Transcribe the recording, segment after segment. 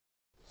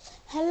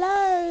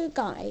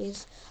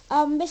guys,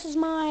 this is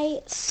my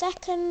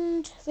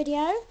second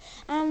video,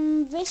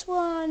 and this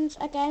one's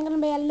again going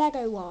to be a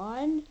Lego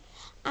one,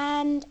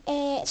 and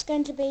it's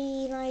going to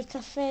be like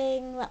a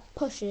thing that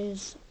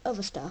pushes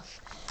other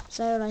stuff,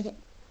 so like it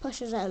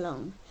pushes it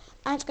along,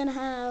 and it's going to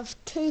have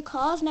two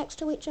cars next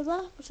to each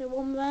other, so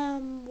one there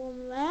and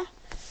one there.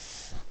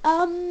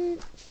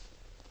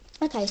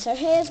 Okay, so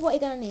here's what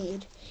you're going to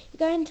need.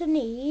 You're going to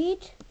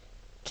need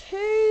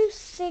two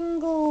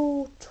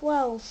single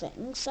 12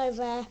 things, so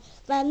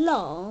they're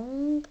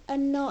long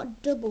and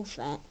not double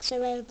thick, so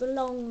they're the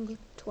long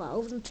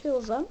 12s, and two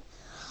of them.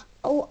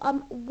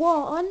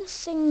 One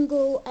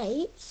single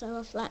 8, so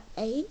a flat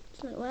 8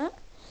 like that,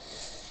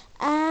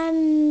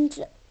 and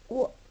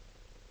so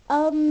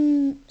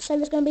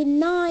there's going to be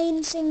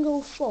 9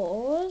 single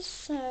 4s,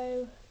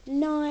 so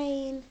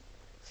 9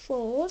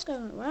 4s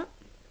going like that.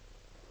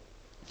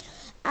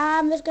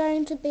 And there's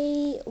going to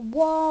be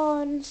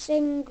one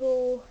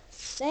single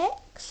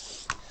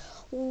 6,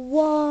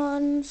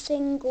 one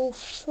single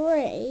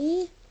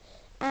 3,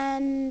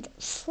 and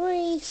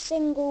 3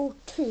 single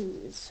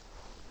 2s.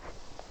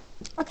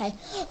 Okay,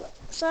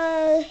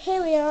 so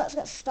here we are, let's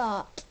get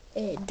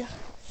started.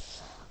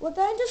 We're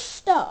going to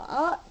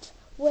start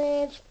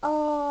with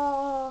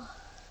our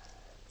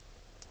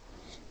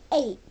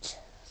 8.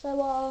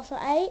 So our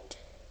 8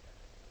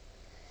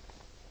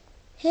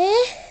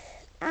 here.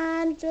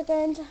 And we're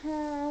going to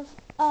have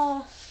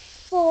a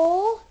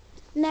 4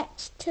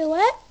 next to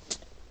it,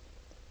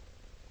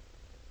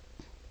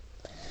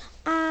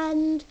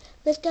 and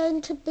there's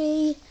going to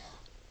be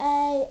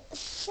a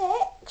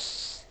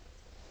 6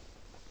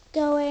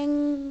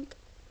 going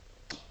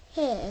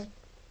here,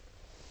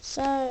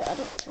 so I don't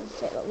think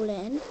fit that all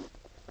in,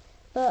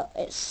 but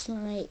it's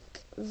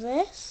like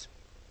this.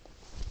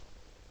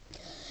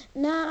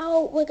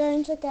 Now we're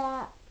going to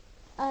get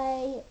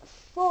a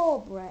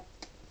 4 brick,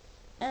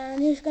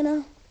 and he's going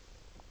to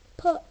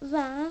put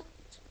that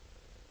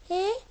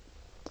here.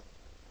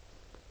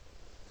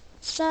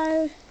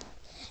 So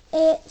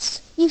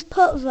you've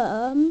put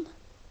them,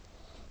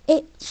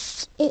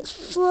 it's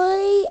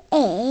 3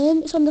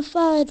 in, it's on the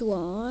third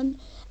one,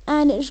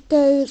 and it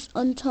goes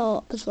on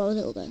top as well as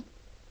it will go.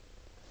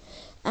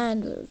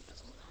 And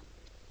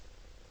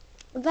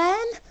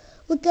then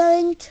we're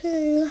going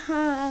to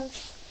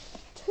have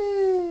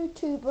two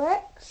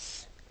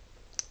bricks,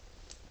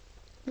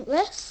 like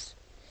this.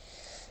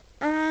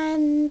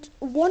 And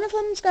one of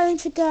them's going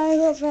to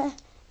go at the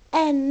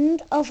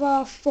end of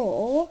our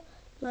 4,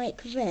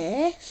 like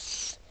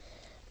this,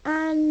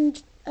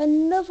 and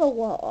another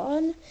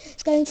one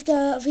is going to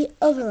go at the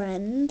other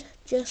end,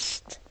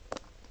 just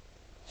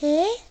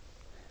here,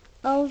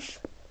 of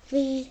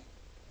this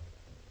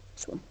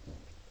one.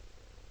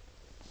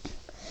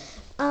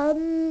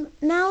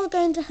 Now we're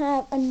going to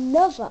have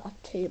another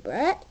 2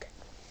 brick,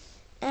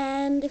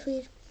 and if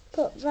we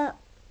put that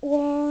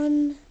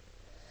one,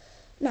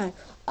 no,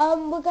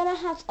 we're going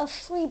to have a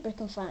 3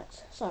 brick, in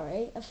fact,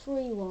 sorry, a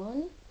 3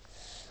 one,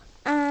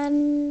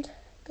 and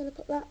going to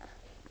put that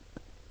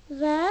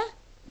there,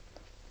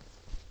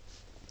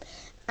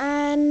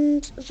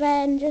 and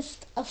then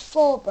just a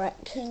 4 brick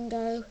can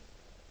go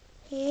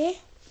here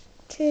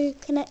to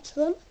connect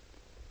them.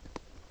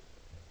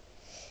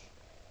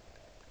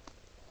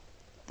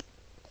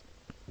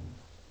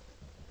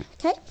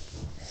 Okay,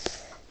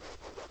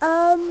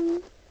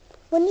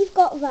 when you've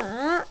got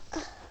that,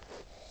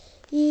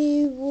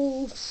 you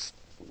will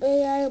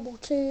be able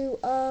to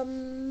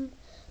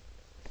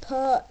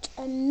put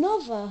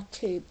another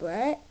 2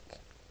 brick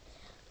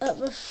at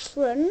the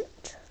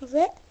front of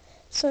it,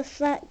 so if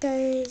that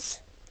goes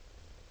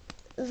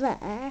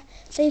there,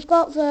 so you've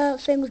got the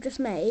thing we've just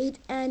made,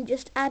 and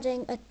just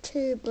adding a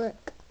 2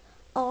 brick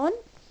on,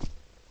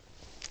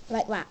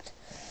 like that.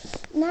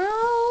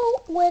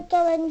 Now we're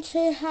going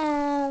to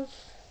have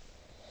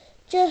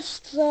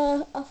just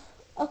a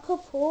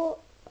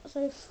couple,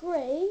 so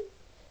 3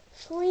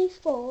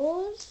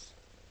 4s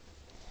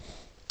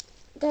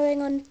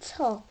going on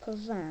top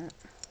of that.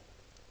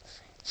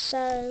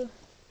 So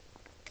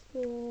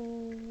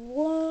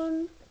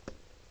 1,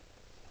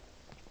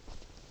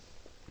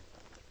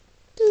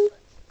 2,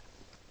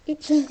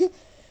 it's that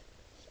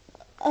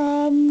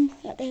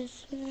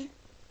is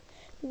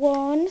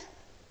 1,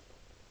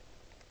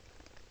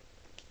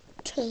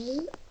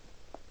 2,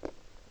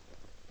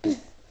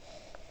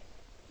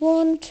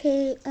 1,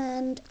 2,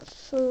 and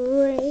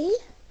 3.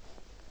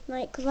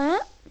 Like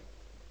that,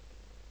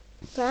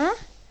 there,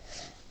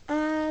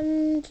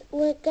 and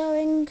we're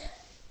going,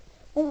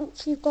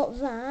 once you've got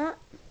that,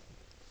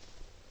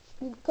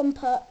 you can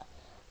put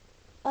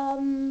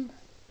 0,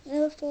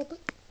 4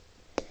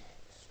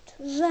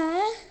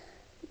 there,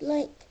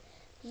 like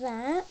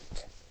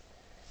that,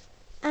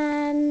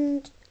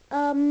 and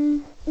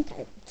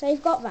okay, so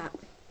you've got that.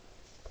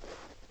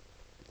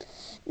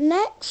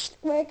 Next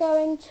we're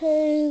going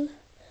to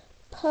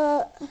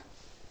put,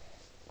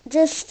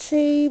 just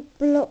to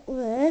block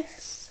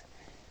this,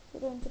 we're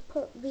going to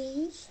put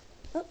these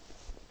up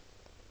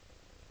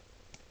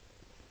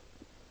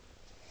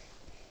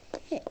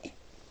here.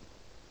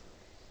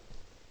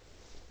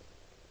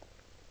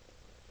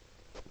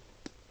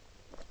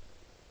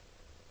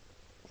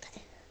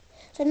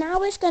 So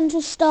now it's going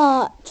to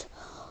start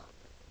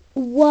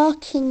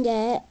working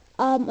it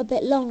a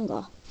bit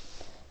longer.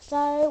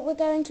 So we're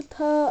going to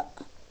put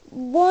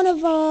one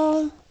of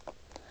our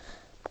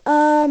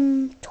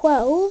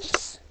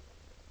 12s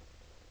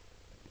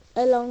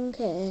along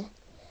here.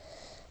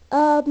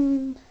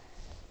 I'm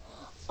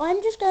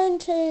just going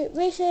to,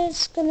 this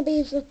is going to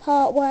be the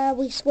part where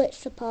we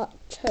switch to part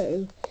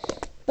 2,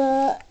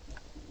 but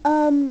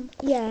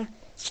yeah,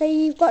 so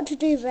you've got to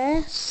do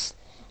this,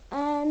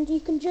 and you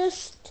can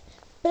just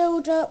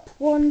build up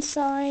one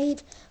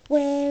side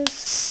with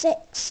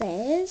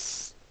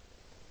 6s,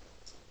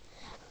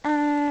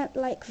 and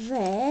like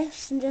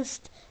this, and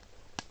just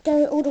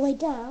go all the way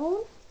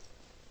down,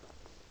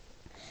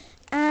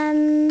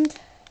 and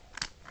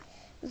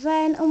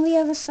then on the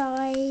other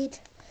side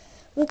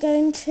we're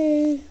going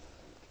to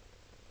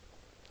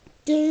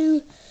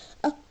do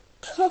a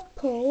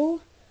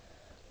couple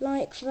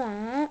like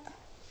that,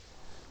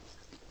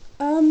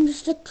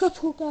 just a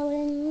couple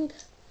going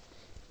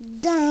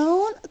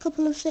down, a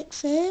couple of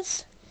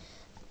 6s,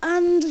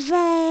 and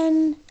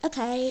then,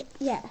 okay,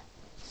 yeah,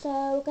 so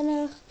we're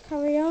going to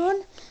carry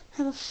on,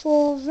 have a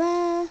 4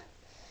 there,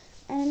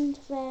 and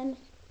then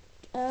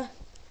a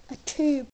 2